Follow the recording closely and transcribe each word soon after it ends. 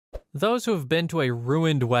Those who have been to a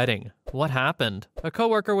ruined wedding. What happened? A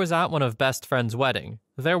coworker was at one of best friend's wedding.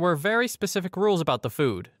 There were very specific rules about the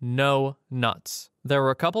food. No nuts. There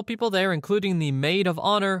were a couple people there, including the maid of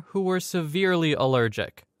honor, who were severely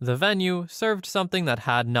allergic. The venue served something that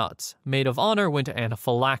had nuts. Maid of honor went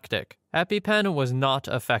anaphylactic. EpiPen was not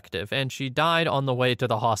effective, and she died on the way to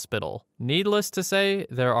the hospital. Needless to say,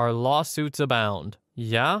 there are lawsuits abound.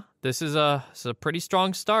 Yeah, this is a pretty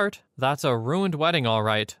strong start. That's a ruined wedding, all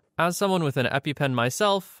right. As someone with an EpiPen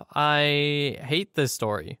myself, I hate this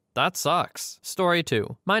story. That sucks. Story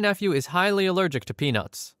 2. My nephew is highly allergic to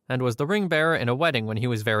peanuts and was the ring bearer in a wedding when he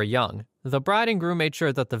was very young. The bride and groom made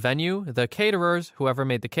sure that the venue, the caterers, whoever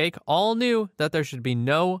made the cake, all knew that there should be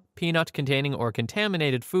no peanut-containing or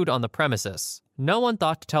contaminated food on the premises. No one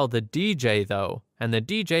thought to tell the DJ, though, and the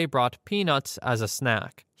DJ brought peanuts as a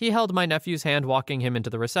snack. He held my nephew's hand walking him into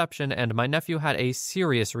the reception, and my nephew had a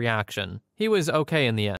serious reaction. He was okay in the end.